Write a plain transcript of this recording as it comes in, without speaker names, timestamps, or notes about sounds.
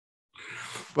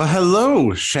Well,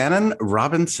 hello, Shannon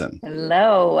Robinson.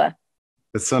 Hello.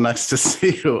 It's so nice to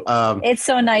see you. It's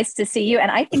so nice to see you.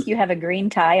 And I think you have a green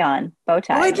tie on, bow Oh,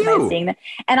 tie. I Am I do. seeing that?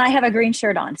 And I have a green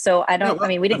shirt on. So Yeah, I well,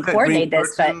 mean, we I've didn't got green coordinate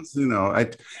this, but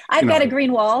curtains. I've got a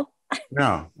green wall.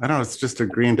 No, I know it's just a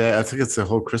green day. I think it's the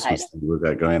whole I, Christmas thing we've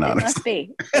got going it on. must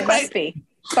be. It must be.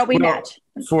 But we Well, match.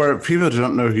 for people who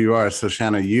don't know who you are, so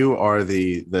Shannon, you are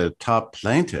the top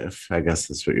plaintiff, I guess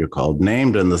that's what you're called,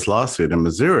 named in this lawsuit in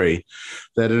Missouri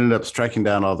that ended up striking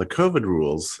down all the COVID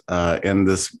rules in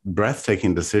this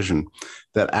breathtaking decision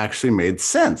that actually made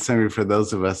sense. I mean, for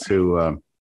those of us who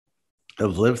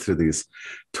have lived through these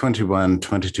 21,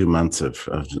 22 months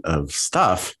of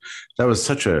stuff, that was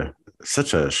such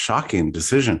a shocking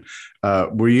decision.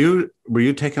 Were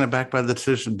you taken aback by the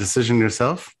decision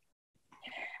yourself?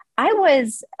 I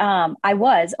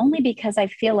was only because I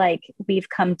feel like we've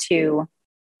come to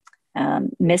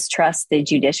mistrust the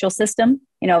judicial system.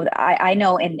 I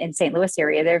know in St. Louis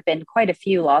area, there have been quite a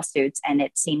few lawsuits, and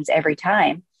it seems every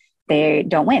time they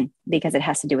don't win because it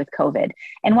has to do with COVID.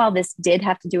 And while this did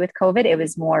have to do with COVID, it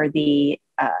was more the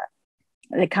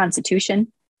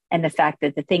Constitution and the fact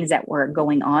that the things that were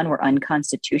going on were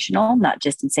unconstitutional, not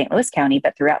just in St. Louis County,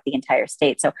 but throughout the entire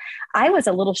state. So I was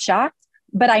a little shocked,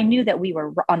 but I knew that we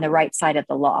were on the right side of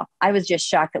the law. I was just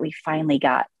shocked that we finally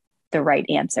got the right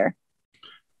answer.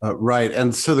 Right.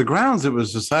 And so the grounds it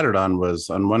was decided on was,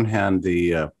 on one hand,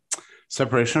 the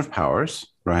separation of powers,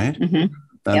 right? Mm-hmm.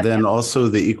 And Yep. then also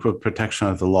the equal protection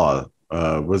of the law.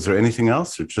 Was there anything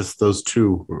else, or just those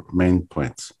two main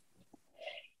points?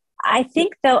 I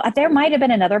think though there might have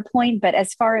been another point, but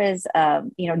as far as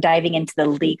diving into the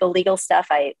legal stuff,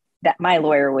 I that my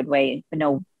lawyer would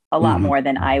know a lot Mhm. more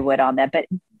than I would on that.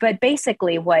 But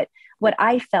basically, what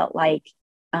I felt like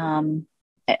um,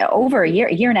 over a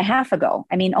year and a half ago,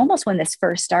 I mean, almost when this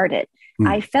first started, Mm.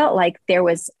 I felt like there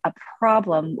was a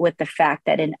problem with the fact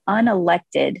that an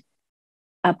unelected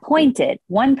appointed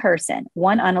one person,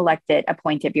 one unelected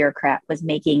appointed bureaucrat was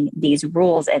making these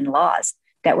rules and laws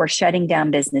that were shutting down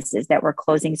businesses, that were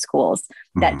closing schools,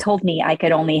 that Mhm. told me I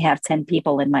could only have 10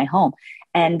 people in my home.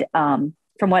 And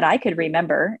from what I could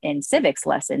remember in civics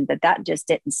lesson, that just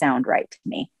didn't sound right to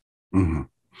me. Mhm.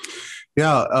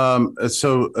 Yeah.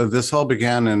 So this all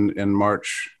began in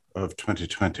March of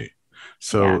 2020. Yeah.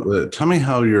 So tell me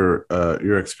how your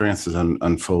experiences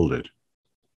unfolded.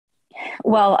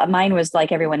 Well, mine was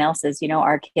like everyone else's.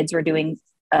 Our kids were doing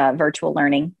virtual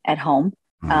learning at home.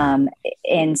 Mhm. Um,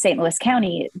 in St. Louis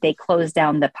County, they closed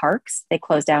down the parks. They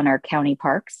closed down our county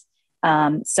parks.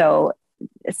 So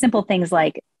simple things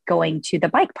like going to the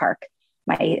bike park.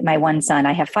 My one son,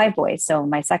 I have five boys, so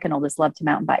my second oldest loved to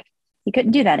mountain bike. He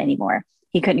couldn't do that anymore.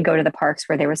 He couldn't go to the parks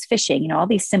where there was fishing. All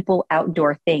these simple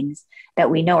outdoor things that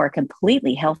we know are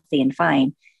completely healthy and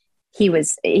fine. He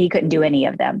couldn't do any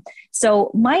of them.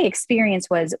 So my experience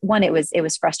was, one, it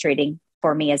was frustrating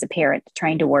for me as a parent,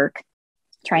 trying to work,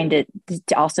 trying to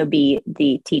also be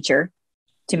the teacher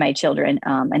to my children,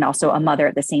 and also a mother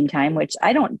at the same time, which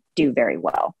I don't do very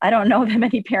well. I don't know that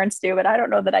many parents do, but I don't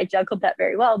know that I juggled that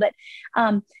very well. But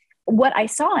what I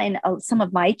saw in some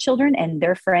of my children and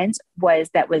their friends was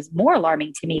more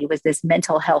alarming to me was this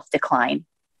mental health decline.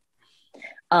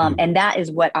 Mhm. And that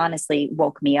is what honestly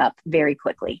woke me up very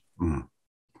quickly. Mhm.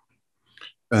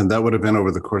 And that would have been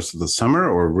over the course of the summer,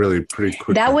 or really pretty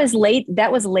quickly? That was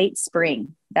late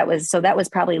spring. That was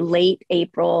probably late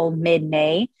April, mid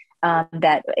May.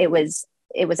 That it was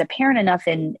apparent enough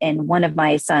in one of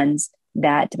my sons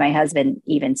that my husband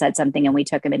even said something, and we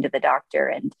took him into the doctor,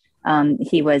 and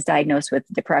he was diagnosed with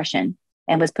depression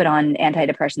and was put on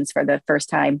antidepressants for the first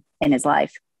time in his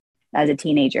life as a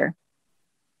teenager.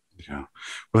 Yeah.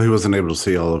 Well, he wasn't able to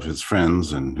see all of his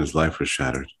friends, and his life was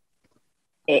shattered.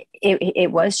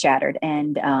 It was shattered,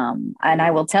 and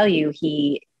I will tell you,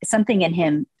 he something in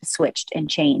him switched and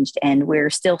changed, and we're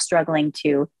still struggling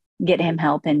to get him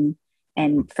help, and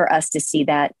for us to see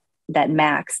that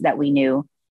max that we knew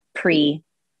pre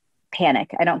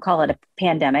panic. I don't call it a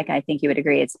pandemic. I think you would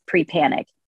agree it's pre panic.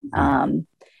 Mhm.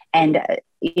 And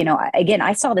again,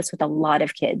 I saw this with a lot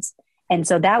of kids, and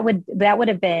so that would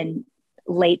have been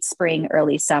late spring,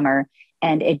 early summer.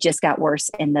 And it just got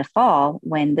worse in the fall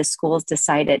when the schools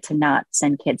decided to not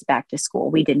send kids back to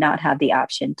school. We did not have the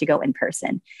option to go in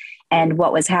person. And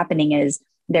what was happening is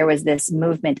there was this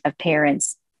movement of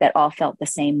parents that all felt the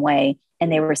same way.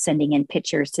 And they were sending in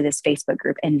pictures to this Facebook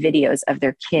group and videos of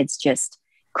their kids just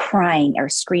crying or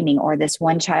screaming. Or this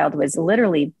one child was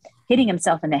literally hitting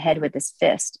himself in the head with his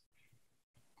fist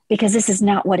because this is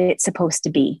not what it's supposed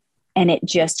to be. And it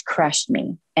just crushed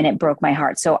me and it broke my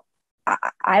heart. So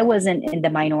I wasn't in the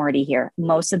minority here.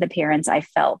 Most of the parents I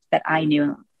felt that I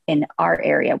knew in our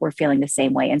area were feeling the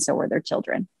same way, and so were their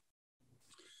children.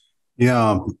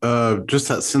 Yeah, just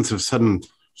that sense of sudden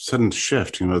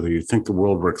shift. That you think the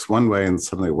world works one way, and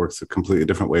suddenly it works a completely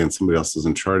different way, and somebody else is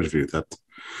in charge of you. That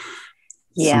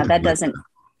doesn't.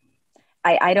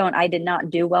 I did not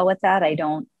do well with that. I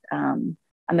don't.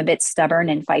 I'm a bit stubborn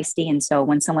and feisty, and so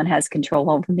when someone has control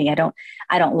over me, I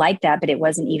don't like that. But it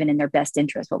wasn't even in their best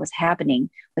interest. What was happening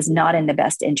was not in the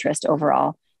best interest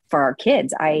overall for our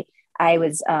kids. I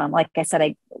was like I said,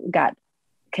 I got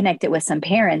connected with some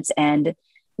parents, and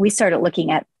we started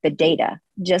looking at the data,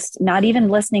 just not even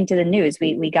listening to the news.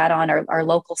 We got on our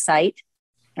local site,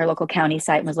 our local county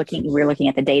site, and we were looking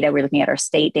at the data. We were looking at our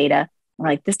state data. We're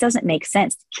like, this doesn't make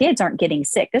sense. Kids aren't getting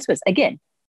sick. This was, again,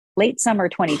 late summer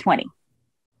 2020.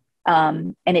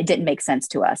 And it didn't make sense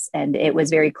to us. And it was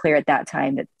very clear at that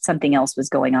time that something else was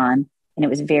going on. And it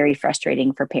was very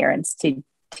frustrating for parents to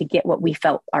get what we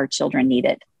felt our children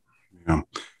needed. Yeah.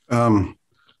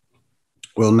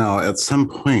 Well, now at some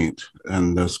point,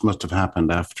 and this must have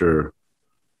happened after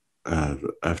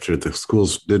the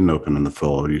schools didn't open in the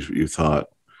fall, you thought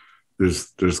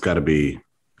there's got to be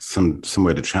some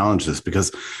way to challenge this,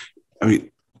 because I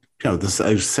mean, this,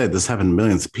 I said, this happened to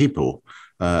millions of people.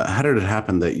 How did it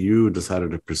happen that you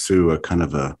decided to pursue a kind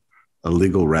of a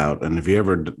legal route? And have you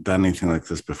ever done anything like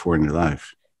this before in your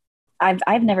life?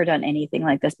 I've never done anything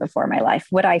like this before in my life.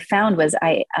 What I found was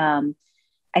I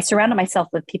surrounded myself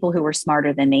with people who were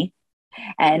smarter than me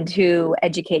and who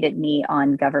educated me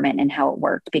on government and how it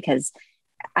worked, because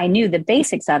I knew the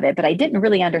basics of it, but I didn't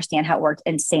really understand how it worked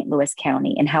in St. Louis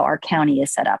County and how our county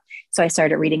is set up. So I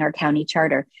started reading our county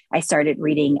charter. I started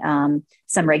reading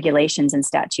some regulations and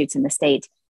statutes in the state.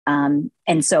 And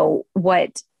so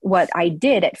what I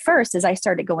did at first is I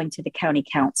started going to the county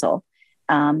council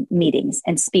meetings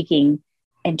and speaking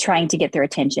and trying to get their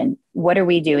attention. What are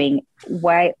we doing?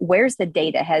 Where's the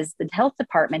data? Has the health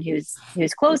department,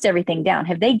 who's closed everything down,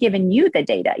 have they given you the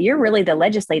data? You're really the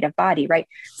legislative body, right?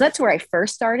 So that's where I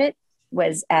first started,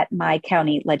 was at my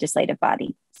county legislative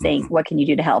body, saying, what can you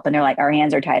do to help? And they're like, our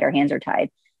hands are tied.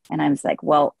 And I was like,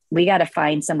 well, we got to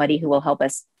find somebody who will help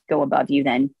us go above you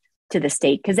then to the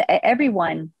state. Because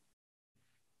everyone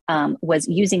was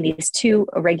using these two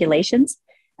regulations.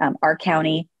 Our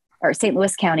county, or St.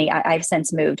 Louis County, I've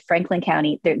since moved. Franklin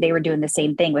County, they were doing the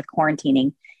same thing with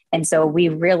quarantining. And so we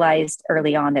realized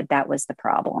early on that was the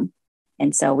problem.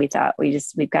 And so we thought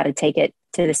we've got to take it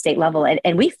to the state level.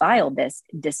 And we filed this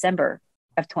December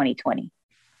of 2020.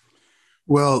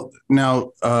 Well,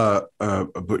 now, but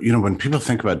when people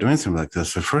think about doing something like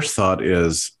this, the first thought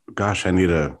is, gosh,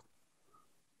 you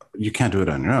can't do it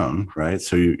on your own, right?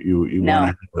 So you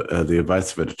want to have the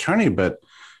advice of an attorney, but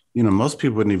most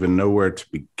people wouldn't even know where to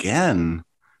begin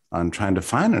on trying to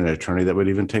find an attorney that would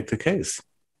even take the case.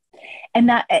 And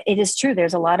that it is true.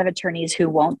 There's a lot of attorneys who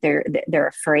won't. They're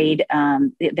afraid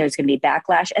there's going to be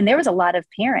backlash. And there was a lot of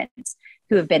parents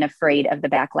who have been afraid of the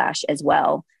backlash as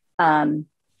well. And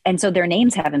so their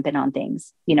names haven't been on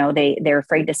things. They're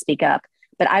afraid to speak up.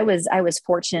 But I was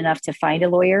fortunate enough to find a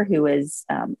lawyer who was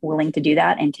willing to do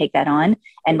that and take that on.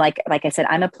 And like I said,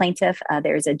 I'm a plaintiff.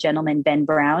 There's a gentleman, Ben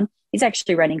Brown. He's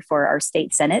actually running for our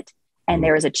state Senate, and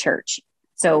there is a church.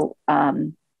 So,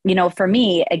 for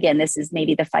me, again, this is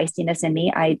maybe the feistiness in me.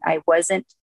 I wasn't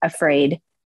afraid.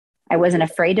 I wasn't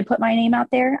afraid to put my name out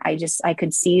there. I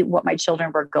could see what my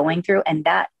children were going through, and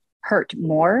that hurt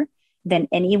more than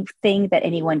anything that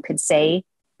anyone could say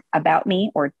about me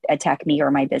or attack me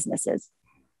or my businesses.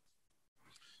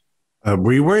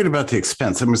 Were you worried about the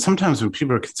expense? I mean, sometimes when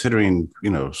people are considering,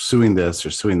 suing this or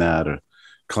suing that or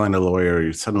calling a lawyer,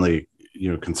 you're suddenly,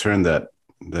 concerned that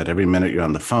every minute you're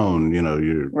on the phone,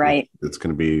 you're right. It's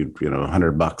going to be,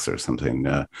 $100 or something.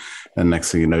 And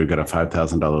next thing you know, you've got a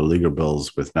 $5,000 legal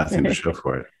bills with nothing to show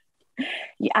for it.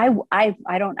 Yeah,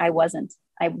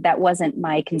 that wasn't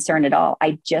my concern at all.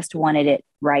 I just wanted it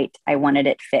right. I wanted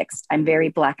it fixed. I'm very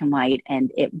black and white,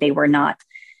 and they were not.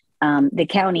 The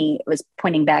county was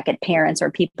pointing back at parents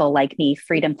or people like me,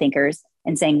 freedom thinkers,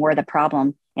 and saying we're the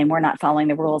problem and we're not following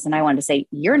the rules. And I wanted to say,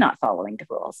 you're not following the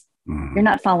rules. Mm-hmm. You're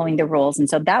not following the rules. And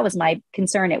so that was my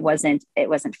concern. It wasn't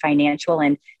financial.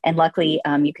 And luckily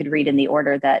you could read in the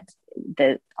order that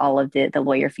all of the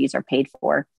lawyer fees are paid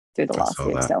for through the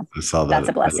lawsuit. So I saw that. That's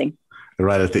a blessing.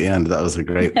 Right at the end, that was a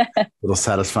great little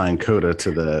satisfying coda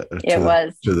to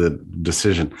the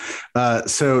decision.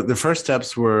 So the first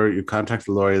steps were you contact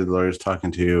the lawyer's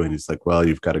talking to you, and he's like, well,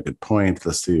 you've got a good point.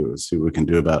 Let's see what we can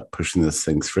do about pushing this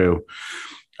thing through.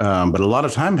 But a lot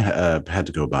of time had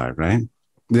to go by, right?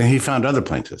 Then he found other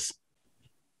plaintiffs.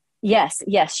 Yes,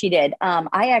 she did.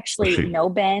 I actually know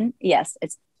Ben. Yes,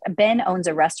 Ben owns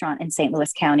a restaurant in St.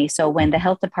 Louis County. So when the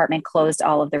health department closed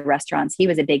all of the restaurants, he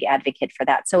was a big advocate for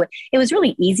that. So it was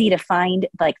really easy to find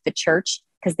like the church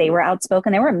because they were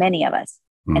outspoken. There were many of us.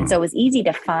 And so it was easy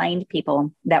to find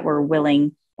people that were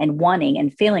willing and wanting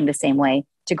and feeling the same way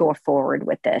to go forward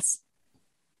with this.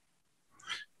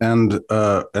 And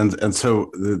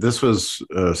so this was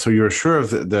so you're sure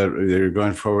of that you're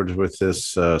going forward with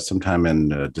this sometime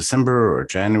in December or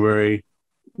January.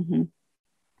 Mm-hmm.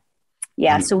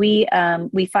 Yeah, so we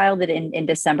filed it in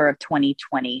December of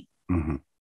 2020. Mm-hmm.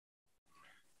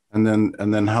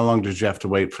 And then how long did you have to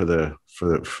wait for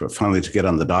finally to get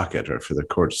on the docket, or for the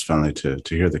courts finally to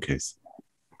hear the case?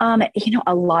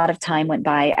 A lot of time went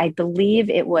by. I believe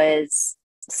it was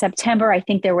September. I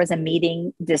think there was a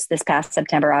meeting this past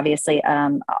September, obviously,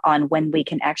 on when we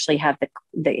can actually have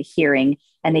the hearing,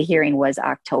 and the hearing was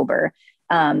October.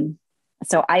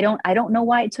 So I don't know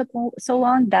why it took so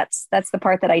long. That's the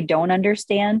part that I don't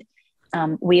understand.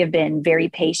 We have been very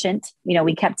patient.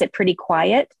 We kept it pretty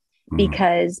quiet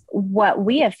because what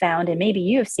we have found, and maybe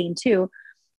you have seen too,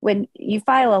 when you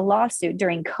file a lawsuit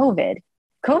during COVID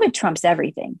trumps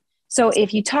everything. So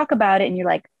if you talk about it and you're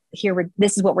like,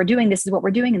 this is what we're doing,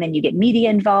 and then you get media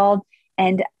involved.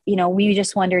 And, we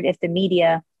just wondered if the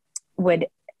media would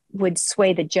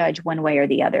sway the judge one way or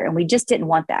the other. And we just didn't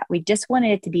want that. We just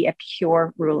wanted it to be a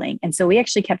pure ruling. And so we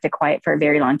actually kept it quiet for a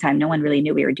very long time. No one really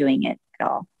knew we were doing it at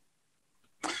all.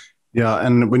 Yeah.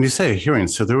 And when you say a hearing,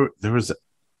 so there was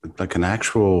like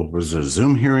was a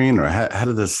Zoom hearing, or how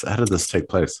did this take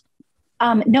place?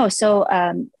 No. So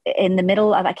in the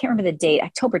middle of, I can't remember the date,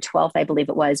 October 12th, I believe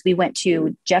it was, we went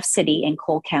to Jeff City in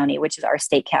Cole County, which is our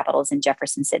state capital, is in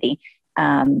Jefferson City.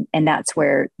 And that's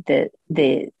where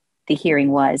the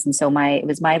hearing was. And so it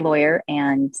was my lawyer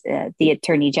and the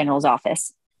Attorney General's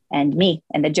office and me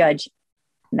and the judge.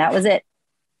 And that was it.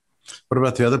 What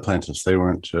about the other plaintiffs? They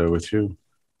weren't with you?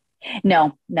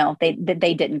 No, they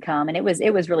didn't come. And it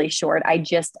was really short.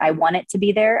 I want it to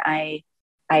be there. I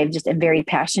just am very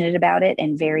passionate about it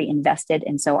and very invested.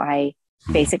 And so I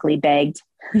basically begged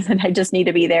that I just need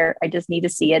to be there. I just need to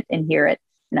see it and hear it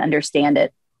and understand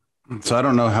it. So I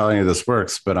don't know how any of this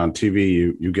works, but on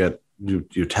TV,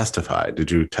 you testify. Did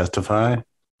you testify?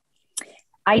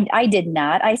 I did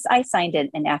not. I signed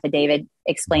an affidavit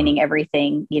explaining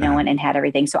everything, and had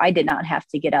everything. So I did not have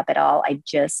to get up at all. I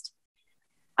just,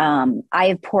 I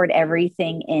have poured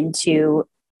everything into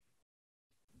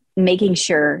making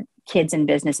sure kids and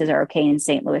businesses are okay in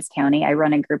St. Louis County. I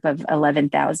run a group of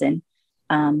 11,000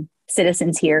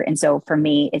 citizens here. And so for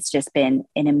me, it's just been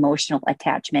an emotional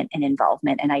attachment and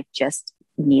involvement. And I just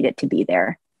need it to be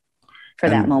there for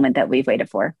that moment that we've waited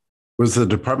for. Was the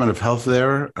Department of Health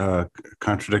there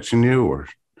contradicting you, or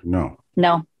no?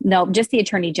 No, just the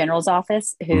Attorney General's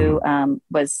office, who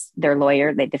was their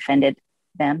lawyer. They defended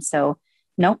them. So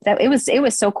no, it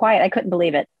was so quiet. I couldn't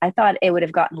believe it. I thought it would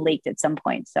have gotten leaked at some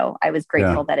point. So I was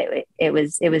grateful that it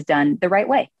was done the right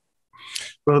way.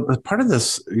 Well, but part of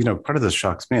this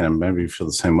shocks me, and maybe you feel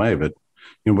the same way. But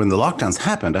when the lockdowns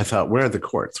happened, I thought, where are the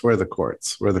courts? Where are the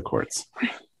courts? Where are the courts?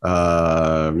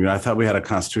 I thought we had a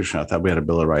constitution. I thought we had a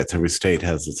Bill of Rights. Every state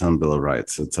has its own Bill of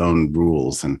Rights, its own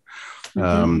rules, and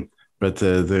but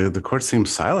the court seemed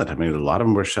silent. I mean, a lot of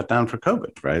them were shut down for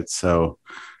COVID, right? So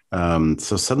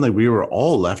suddenly we were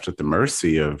all left at the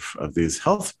mercy of these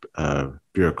health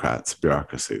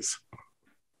bureaucracies.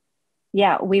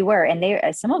 Yeah, we were.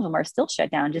 And some of them are still shut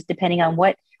down, just depending on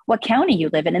what county you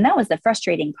live in. And that was the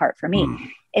frustrating part for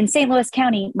me. In St. Louis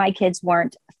County, my kids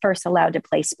weren't first allowed to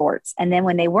play sports. And then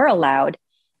when they were allowed,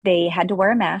 they had to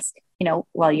wear a mask,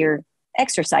 while you're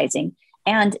exercising.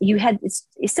 And you had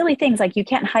silly things like you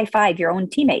can't high five your own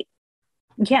teammate.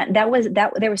 You can't. There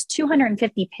was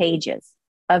 250 pages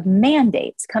of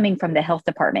mandates coming from the health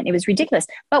department. It was ridiculous.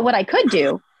 But what I could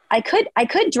do, I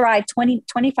could drive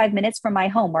 25 minutes from my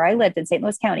home where I lived in St.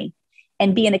 Louis County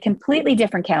and be in a completely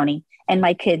different county. And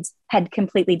my kids had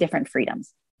completely different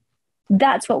freedoms.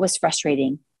 That's what was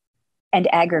frustrating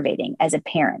and aggravating as a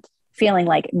parent, feeling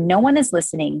like no one is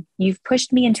listening. You've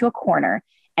pushed me into a corner.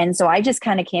 And so I just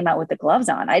kind of came out with the gloves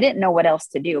on. I didn't know what else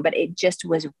to do, but it just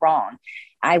was wrong.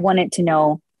 I wanted to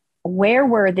know, where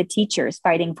were the teachers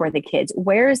fighting for the kids?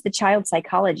 Where's the child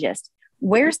psychologist?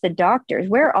 Where's the doctors?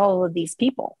 Where are all of these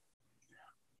people?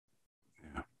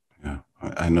 Yeah.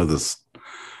 I know this.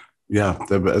 Yeah,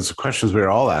 it's questions we were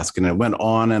all asking. It went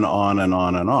on and on and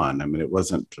on and on. I mean, it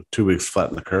wasn't 2 weeks flat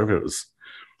in the curve. It was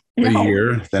a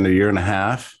year, then a year and a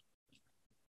half.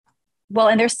 Well,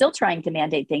 and they're still trying to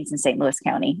mandate things in St. Louis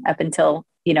County up until,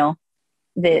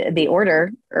 the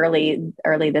order early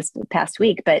this past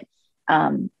week. But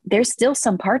there's still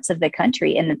some parts of the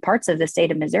country and the parts of the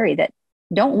state of Missouri that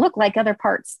don't look like other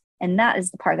parts. And that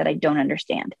is the part that I don't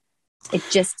understand.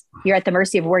 It's just, you're at the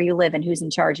mercy of where you live and who's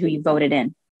in charge, who you voted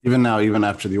in. Even now, even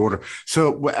after the order.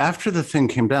 So after the thing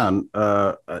came down,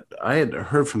 I had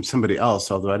heard from somebody else,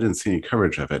 although I didn't see any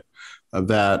coverage of it,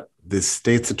 that the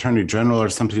state's attorney general or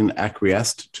something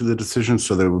acquiesced to the decision,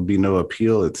 so there would be no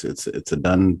appeal. It's a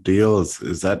done deal.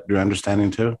 Is that your understanding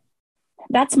too?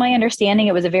 That's my understanding.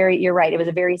 You're right. It was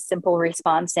a very simple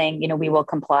response saying, we will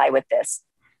comply with this.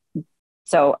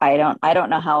 So I don't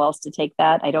know how else to take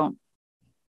that.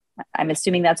 I'm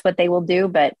assuming that's what they will do,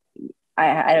 but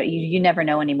you never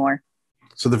know anymore.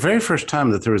 So the very first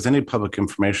time that there was any public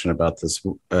information about this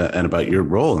and about your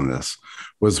role in this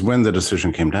was when the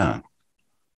decision came down.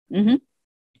 Mm-hmm.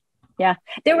 Yeah,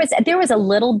 there was a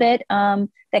little bit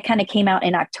that kind of came out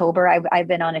in October. I've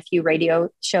been on a few radio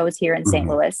shows here in St.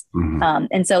 Louis,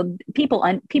 and so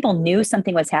people knew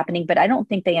something was happening, but I don't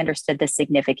think they understood the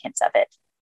significance of it.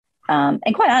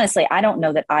 And quite honestly, I don't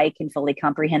know that I can fully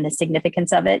comprehend the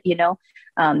significance of it.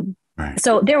 Right.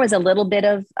 So there was a little bit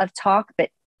of talk, but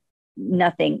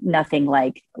nothing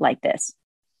like this.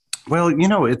 Well,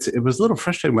 it was a little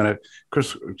frustrating when I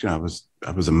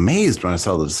was amazed when I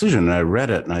saw the decision and I read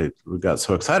it and I got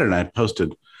so excited and I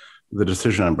posted the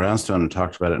decision on Brownstone and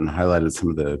talked about it and highlighted some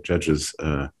of the judge's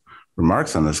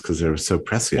remarks on this because they were so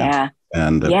prescient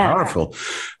and powerful.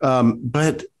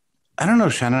 But I don't know,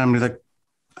 Shannon. I mean,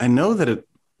 I know that it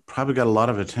probably got a lot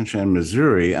of attention in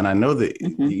Missouri, and I know that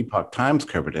the Epoch Times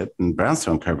covered it and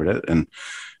Brownstone covered it, and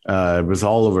it was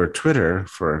all over Twitter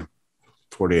for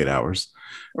 48 hours.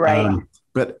 Right.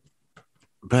 But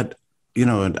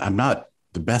I'm not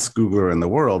the best Googler in the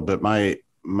world, but my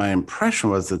impression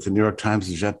was that the New York Times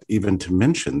is yet even to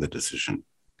mention the decision.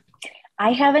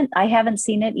 I haven't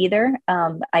seen it either.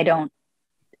 I don't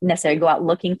necessarily go out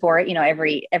looking for it,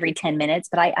 every 10 minutes,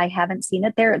 but I haven't seen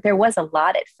it. There was a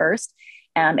lot at first.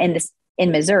 In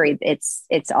Missouri,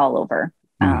 it's all over.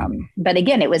 But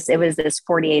again, it was this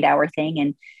 48-hour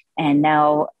thing. And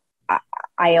now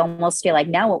I almost feel like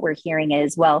now what we're hearing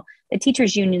is, well, the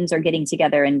teachers unions are getting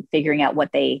together and figuring out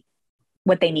what they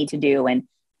need to do. And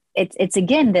it's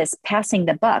again, this passing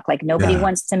the buck, like nobody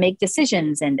wants to make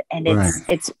decisions and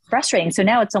it's frustrating. So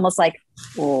now it's almost like,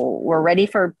 well, we're ready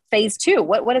for phase 2.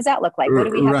 What does that look like? What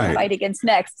do we have to fight against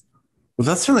next? Well,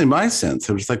 that's certainly my sense.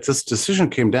 It was like this decision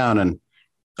came down and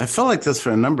I felt like this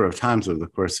for a number of times over the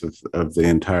course of the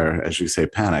entire, as you say,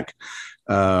 panic,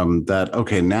 that,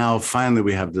 okay, now finally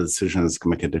we have the decision that's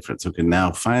going to make a difference. Okay,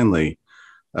 now finally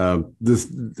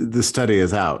the study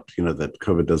is out, that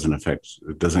COVID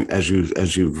doesn't, as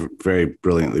you very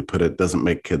brilliantly put it, doesn't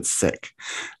make kids sick,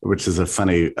 which is a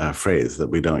funny phrase that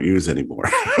we don't use anymore.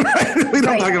 We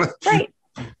don't talk about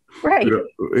Right.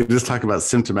 We just talk about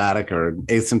symptomatic or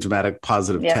asymptomatic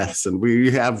positive tests. And we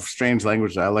have strange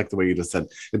language. I like the way you just said,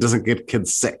 it doesn't get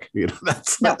kids sick.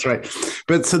 That's right.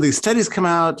 But so these studies come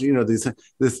out,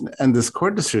 this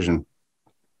court decision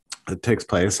that takes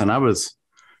place. And I was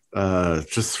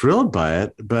just thrilled by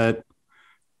it. But,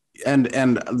 and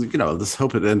this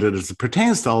hope it ended as it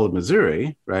pertains to all of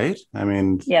Missouri, right? I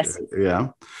mean, yes. Yeah.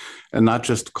 And not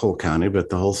just Cole County, but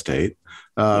the whole state.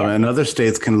 And other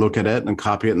states can look at it and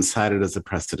copy it and cite it as a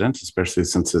precedent, especially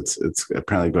since it's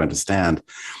apparently going to stand.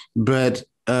 But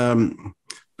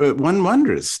one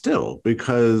wonders still,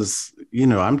 because,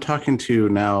 I'm talking to you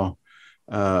now,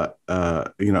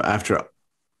 after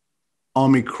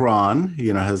Omicron,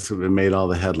 has made all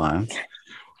the headlines.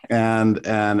 And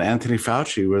Anthony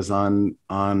Fauci was on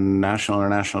national or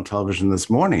international television this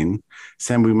morning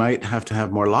saying we might have to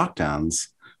have more lockdowns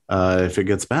if it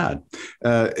gets bad.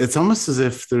 It's almost as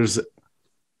if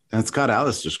and Scott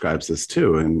Alice describes this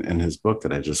too in his book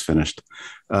that I just finished,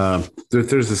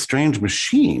 there's a strange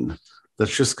machine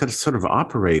that's just kind of sort of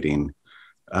operating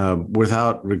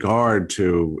without regard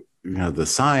to, the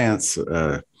science,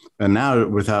 and now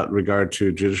without regard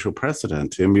to judicial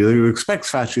precedent. I mean, you expect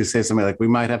Fauci to say something like, we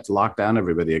might have to lock down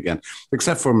everybody again,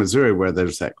 except for Missouri, where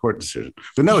there's that court decision.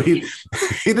 But no, he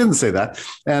didn't say that.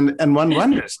 And one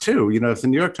wonders too, if the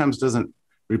New York Times doesn't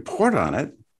report on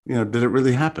it, did it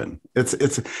really happen? It's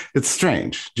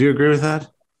strange. Do you agree with that?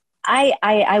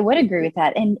 I would agree with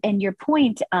that. And your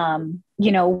point,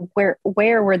 where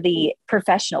were the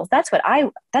professionals? That's what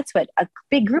a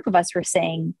big group of us were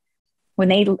saying when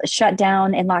they shut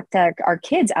down and locked our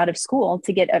kids out of school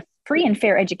to get a free and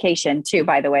fair education too,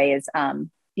 by the way, is,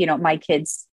 my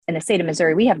kids in the state of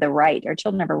Missouri, we have the right, our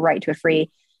children have a right to a free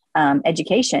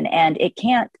education, and it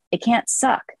can't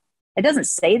suck. It doesn't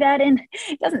say that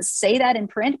in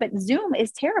print, but Zoom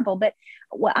is terrible. But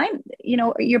what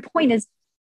your point is,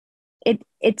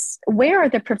 it's where are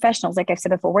the professionals? Like I said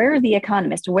before, where are the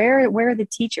economists? Where are the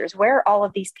teachers? Where are all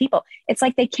of these people? It's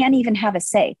like they can't even have a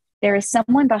say. There is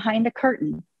someone behind the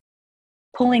curtain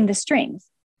pulling the strings.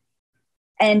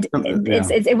 And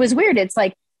it was weird. It's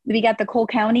like we got the Cole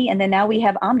County, and then now we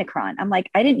have Omicron. I'm like,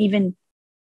 I didn't even,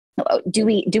 do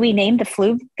we name the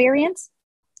flu variants?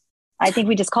 I think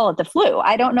we just call it the flu.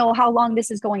 I don't know how long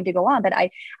this is going to go on, but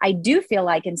I do feel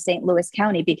like in St. Louis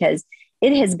County, because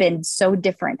it has been so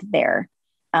different there.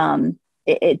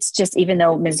 It's just, even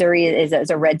though Missouri is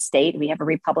a red state, we have a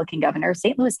Republican governor,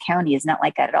 St. Louis County is not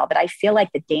like that at all. But I feel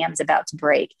like the dam's about to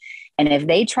break. And if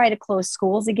they try to close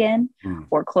schools again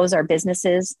or close our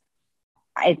businesses,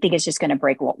 I think it's just going to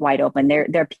break wide open.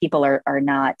 Their people are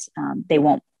not, they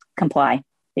won't comply.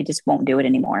 They just won't do it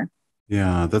anymore.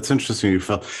 Yeah, that's interesting. You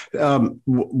felt,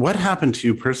 what happened to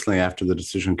you personally after the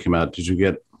decision came out? Did you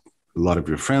get a lot of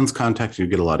your friends contacted you?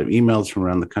 Get a lot of emails from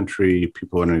around the country,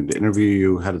 people wanting to interview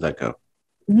you? How did that go?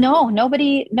 No,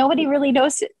 nobody really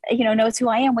knows who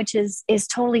I am, which is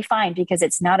totally fine, because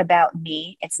it's not about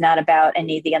me. It's not about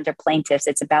any of the other plaintiffs.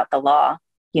 It's about the law,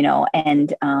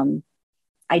 and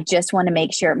I just want to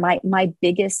make sure my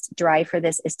biggest drive for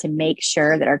this is to make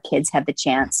sure that our kids have the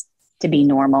chance to be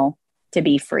normal, to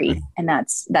be free. And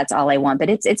that's all I want. But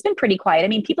it's been pretty quiet. I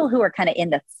mean, people who are kind of in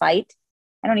the fight,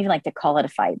 I don't even like to call it a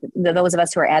fight. Those of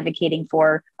us who are advocating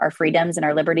for our freedoms and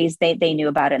our liberties, they knew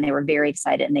about it and they were very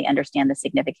excited and they understand the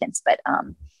significance. But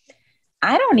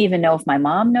I don't even know if my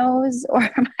mom knows or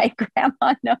my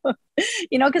grandma knows,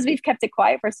 because we've kept it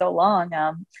quiet for so long.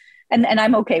 And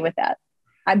I'm okay with that.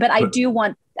 But I do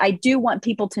want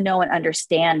people to know and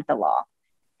understand the law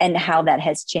and how that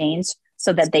has changed,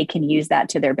 so that they can use that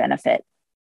to their benefit.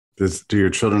 Do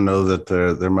your children know that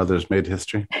their mothers made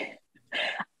history?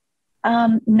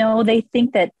 No, they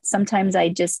think that sometimes I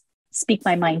just speak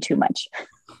my mind too much.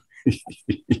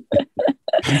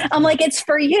 I'm like, it's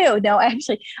for you. No,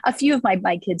 actually, a few of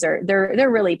my kids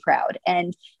they're really proud.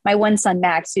 And my one son,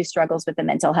 Max, who struggles with the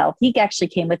mental health, he actually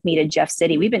came with me to Jeff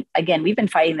City. We've been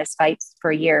fighting this fight for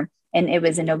a year, and it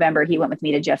was in November. He went with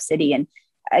me to Jeff City. And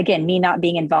again, me not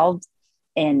being involved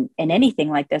in anything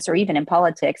like this, or even in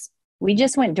politics, we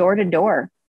just went door to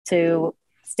door to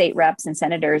state reps and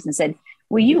senators and said,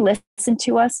 will you listen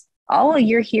to us? All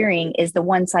you're hearing is the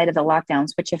one side of the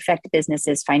lockdowns, which affect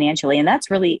businesses financially. And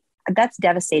that's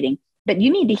devastating. But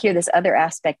you need to hear this other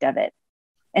aspect of it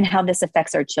and how this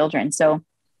affects our children. So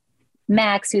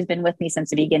Max, who's been with me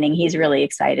since the beginning, he's really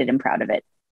excited and proud of it.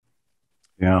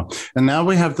 Yeah. And now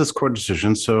we have this court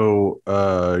decision. So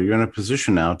you're in a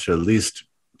position now to at least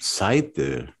cite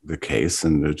the case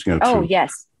and,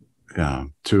 yes. Yeah.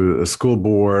 To a school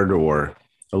board or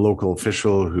a local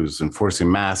official who's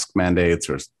enforcing mask mandates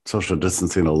or social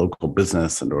distancing in a local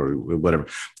business or whatever,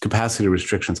 capacity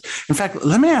restrictions. In fact,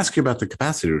 let me ask you about the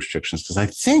capacity restrictions, because I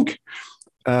think,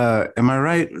 am I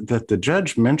right that the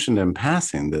judge mentioned in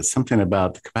passing that something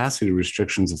about the capacity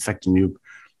restrictions affecting you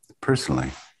personally?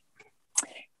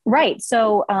 Right.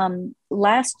 So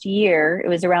last year, it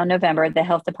was around November, the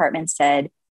health department said,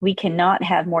 we cannot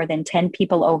have more than 10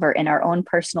 people over in our own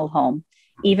personal home,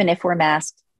 even if we're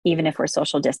masked, even if we're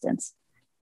social distance,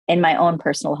 in my own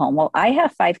personal home. Well, I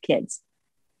have 5 kids.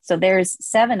 So there's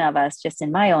 7 of us just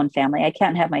in my own family. I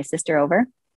can't have my sister over.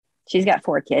 She's got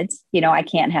 4 kids. I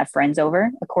can't have friends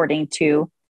over according to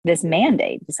this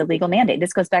mandate, this illegal mandate.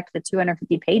 This goes back to the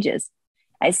 250 pages.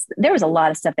 There was a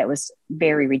lot of stuff that was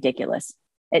very ridiculous.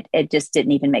 It just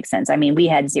didn't even make sense. I mean, we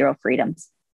had 0 freedoms.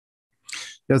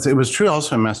 Yes, it was true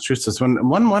also in Massachusetts. When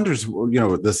one wonders,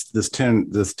 this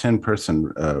 10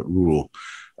 person rule,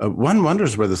 one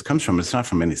wonders where this comes from. It's not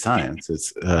from any science.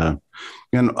 It's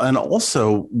and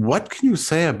also, what can you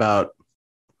say about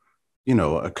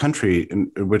a country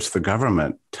in which the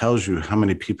government tells you how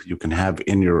many people you can have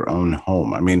in your own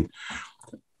home? I mean,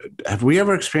 have we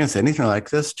ever experienced anything like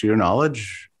this, to your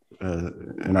knowledge,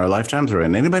 in our lifetimes or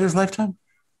in anybody's lifetime?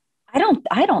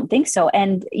 I don't think so.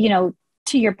 And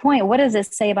to your point, what does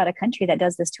this say about a country that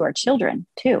does this to our children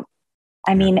too?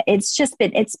 I mean,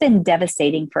 it's been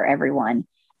devastating for everyone.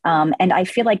 And I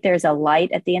feel like there's a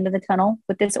light at the end of the tunnel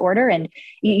with this order. And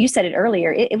you said it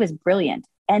earlier, it was brilliant.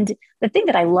 And the thing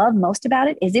that I love most about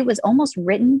it is it was almost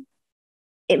written.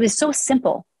 It was so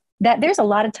simple that there's a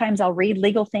lot of times I'll read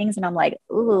legal things and I'm like,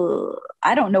 ooh,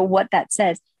 I don't know what that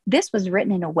says. This was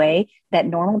written in a way that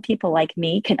normal people like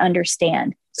me can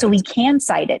understand. So we can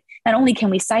cite it. Not only can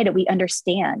we cite it, we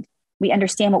understand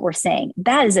what we're saying.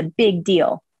 That is a big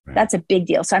deal. Right. That's a big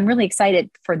deal. So I'm really excited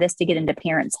for this to get into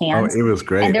parents' hands. Oh, it was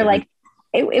great. And they're like,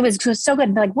 it was so good.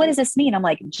 And they're like, what does this mean? I'm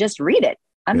like, just read it.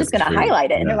 I'm just going to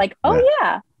highlight it. And they're like, oh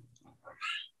yeah.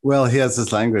 Well, he has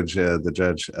this language, the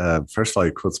judge. First of all,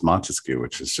 he quotes Montesquieu,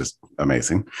 which is just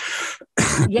amazing.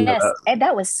 Yes, and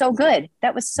that was so good.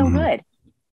 That was so Mhm. good.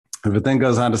 But then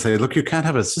goes on to say, look, you can't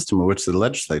have a system in which the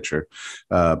legislature,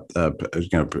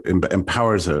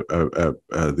 empowers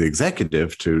the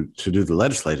executive to do the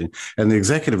legislating, and the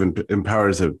executive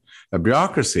empowers a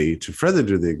bureaucracy to further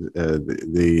do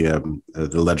the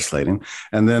legislating,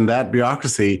 and then that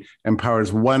bureaucracy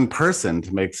empowers one person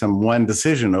to make some one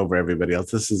decision over everybody else.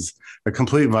 This is a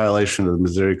complete violation of the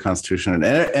Missouri Constitution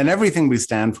and everything we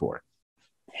stand for.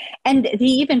 And the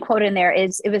even quote in there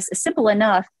is, it was simple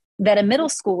enough that a middle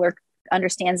schooler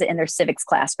understands it in their civics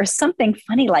class or something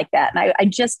funny like that. And I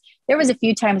just, there was a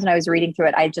few times when I was reading through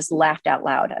it, I just laughed out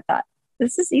loud. I thought,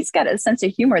 he's got a sense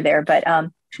of humor there, but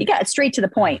he got straight to the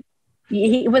point.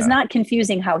 He was not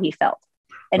confusing how he felt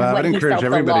and what he felt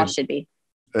the law should be.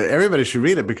 Everybody should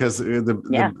read it, because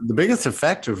the biggest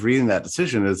effect of reading that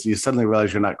decision is you suddenly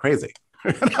realize you're not crazy.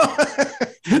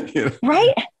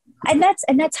 Right? And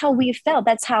that's how we felt.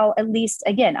 That's how, at least,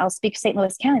 again, I'll speak St.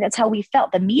 Louis County. That's how we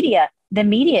felt. The media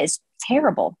is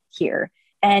terrible here.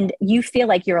 And you feel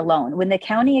like you're alone. When the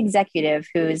county executive,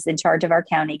 who's in charge of our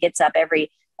county, gets up every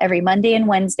Monday and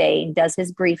Wednesday and does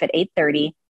his brief at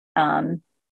 8:30,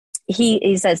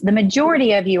 he says, the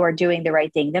majority of you are doing the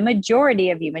right thing. The majority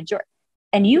of you,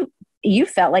 and you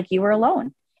felt like you were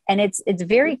alone. And it's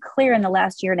very clear in the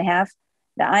last year and a half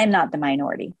that I'm not the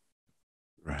minority.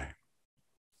 Right.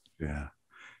 Yeah.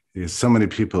 So many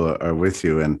people are with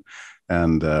you, and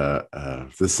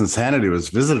this insanity was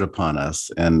visited upon us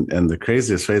and the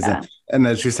craziest ways. Yeah. And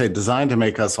as you say, designed to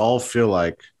make us all feel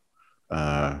like,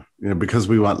 because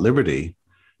we want liberty,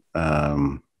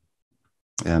 and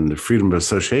the freedom of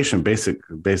association, basic,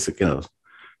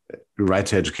 right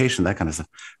to education, that kind of stuff,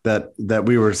 that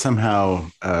we were somehow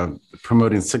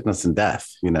promoting sickness and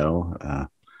death,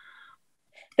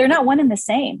 They're not one and the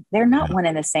same. They're not one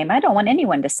and the same. I don't want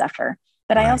anyone to suffer,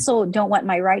 but I also don't want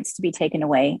my rights to be taken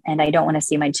away, and I don't want to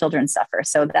see my children suffer.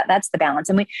 So that's the balance.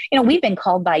 And we've been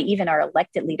called by even our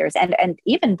elected leaders, and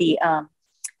even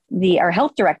our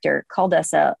health director called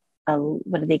us a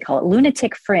what do they call it?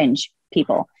 Lunatic fringe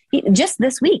people. Just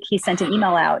this week, he sent an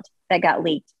email out that got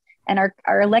leaked, and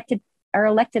our elected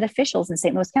officials in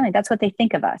St. Louis County, that's what they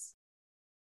think of us.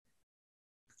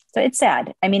 So it's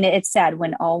sad. I mean, it's sad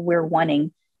when all we're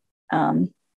wanting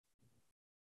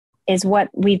is what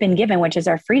we've been given, which is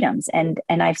our freedoms. And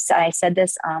I said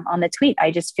this on the tweet.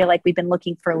 I just feel like we've been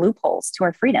looking for loopholes to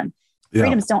our freedom. Yeah.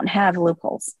 Freedoms don't have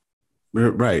loopholes.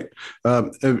 Right.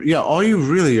 All you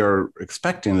really are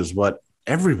expecting is what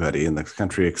everybody in this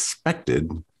country expected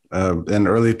in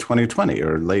early 2020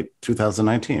 or late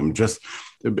 2019. Just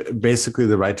basically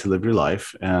the right to live your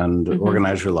life and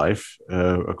organize your life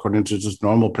according to just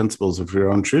normal principles of your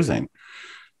own choosing.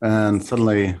 And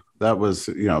suddenly that was,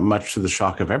 much to the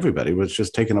shock of everybody, was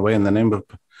just taken away in the name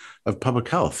of public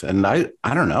health. And I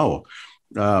don't know.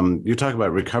 You talk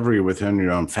about recovery within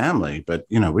your own family, but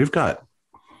we've got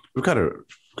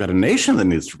a nation that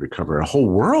needs to recover, a whole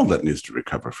world that needs to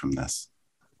recover from this.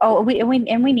 Oh, we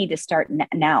need to start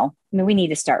now. I mean, we need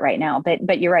to start right now.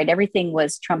 But you're right. Everything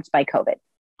was trumped by COVID.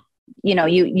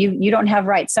 You don't have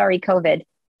rights. Sorry, COVID.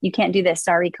 You can't do this.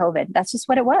 Sorry, COVID. That's just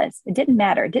what it was. It didn't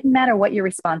matter. It didn't matter what your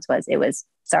response was. It was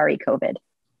sorry, COVID.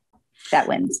 That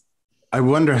wins. I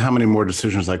wonder how many more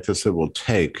decisions like this it will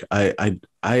take. I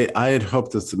had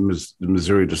hoped that the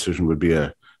Missouri decision would be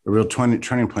a real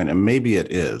turning point, and maybe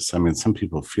it is. I mean, some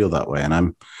people feel that way,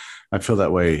 and I feel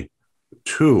that way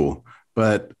too.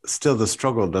 But still, the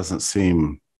struggle doesn't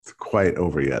seem quite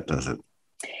over yet, does it?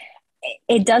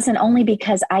 It doesn't, only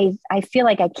because I feel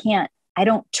like I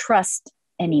don't trust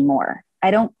anymore. I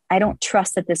don't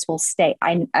trust that this will stay.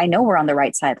 I know we're on the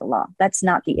right side of the law. That's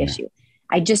not the issue.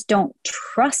 I just don't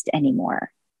trust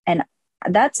anymore. And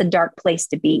that's a dark place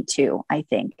to be too, I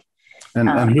think. And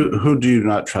who do you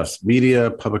not trust?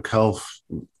 Media, public health?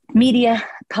 Media,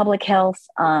 public health.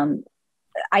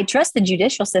 I trust the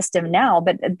judicial system now,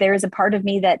 but there's a part of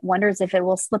me that wonders if it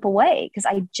will slip away, because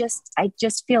I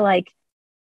just feel like,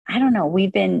 I don't know,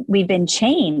 we've been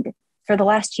chained for the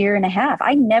last year and a half.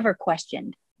 I never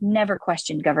questioned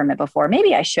government before.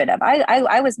 Maybe I should have.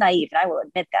 I was naive, and I will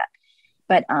admit that.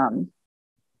 But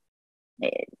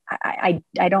I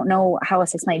don't know how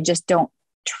else to explain. I just don't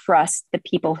trust the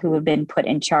people who have been put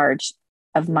in charge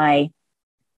of my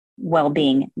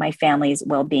well-being, my family's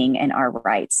well-being, and our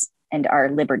rights and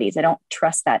our liberties. I don't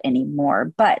trust that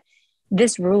anymore. But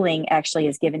this ruling actually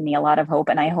has given me a lot of hope,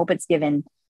 and I hope it's given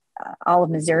all of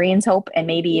Missourians hope, and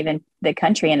maybe even the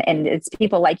country. And it's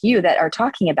people like you that are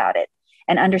talking about it.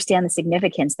 and understand the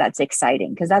significance, that's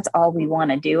exciting, because that's all we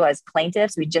want to do as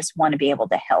plaintiffs. We just want to be able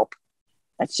to help.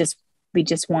 We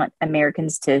just want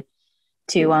Americans to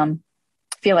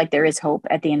feel like there is hope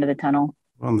at the end of the tunnel.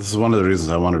 Well, this is one of the reasons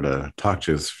I wanted to talk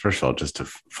to you is, first of all, just to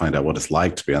find out what it's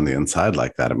like to be on the inside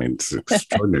like that. I mean, it's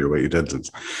extraordinary what you did.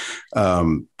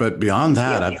 But beyond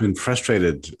that, I've been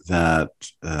frustrated that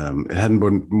it hadn't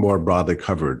been more broadly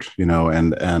covered,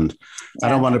 and I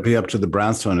don't want to be up to the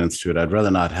Brownstone Institute. I'd rather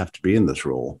not have to be in this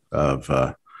role of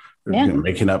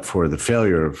making up for the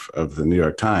failure of the New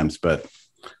York Times. But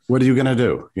what are you going to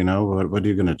do? What are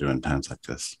you going to do in times like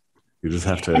this? You just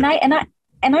have to.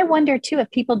 And I wonder too, if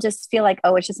people just feel like,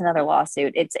 oh, it's just another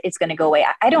lawsuit, it's going to go away.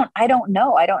 I don't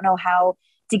know. I don't know how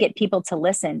to get people to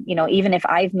listen. Even if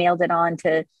I've mailed it on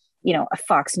to, a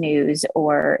Fox News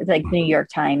or like New York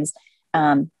Times,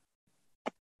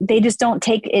 they just don't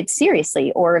take it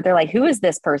seriously, or they're like, who is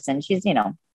this person? She's,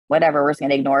 whatever, we're just going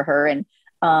to ignore her. And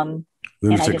I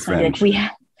just think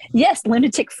yes,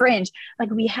 lunatic fringe.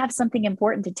 Like, we have something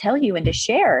important to tell you and to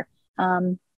share.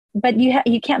 But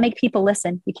you can't make people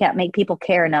listen. You can't make people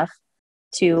care enough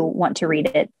to want to read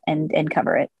it and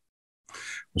cover it.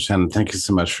 Well, Shannon, thank you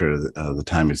so much for the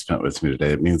time you spent with me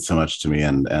today. It means so much to me,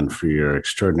 and for your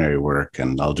extraordinary work.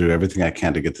 And I'll do everything I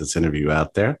can to get this interview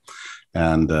out there.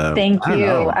 And thank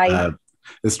you.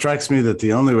 It strikes me that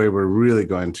the only way we're really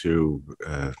going to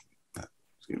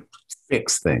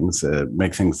fix things,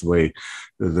 make things the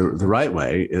right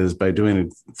way, is by doing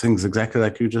things exactly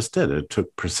like you just did. It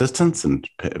took persistence and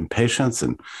patience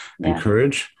and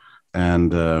courage.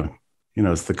 And,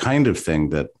 it's the kind of thing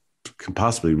that can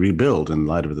possibly rebuild in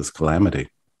light of this calamity.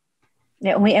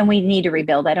 Yeah, we need to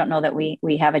rebuild. I don't know that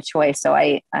we have a choice. So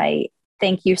I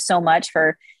thank you so much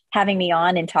for having me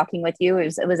on and talking with you.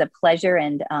 It was a pleasure.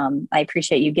 And I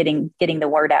appreciate you getting the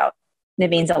word out. It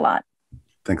means a lot.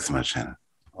 Thanks so much, Shannon.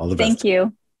 All the best. Thank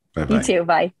you. Bye-bye. You too.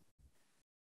 Bye.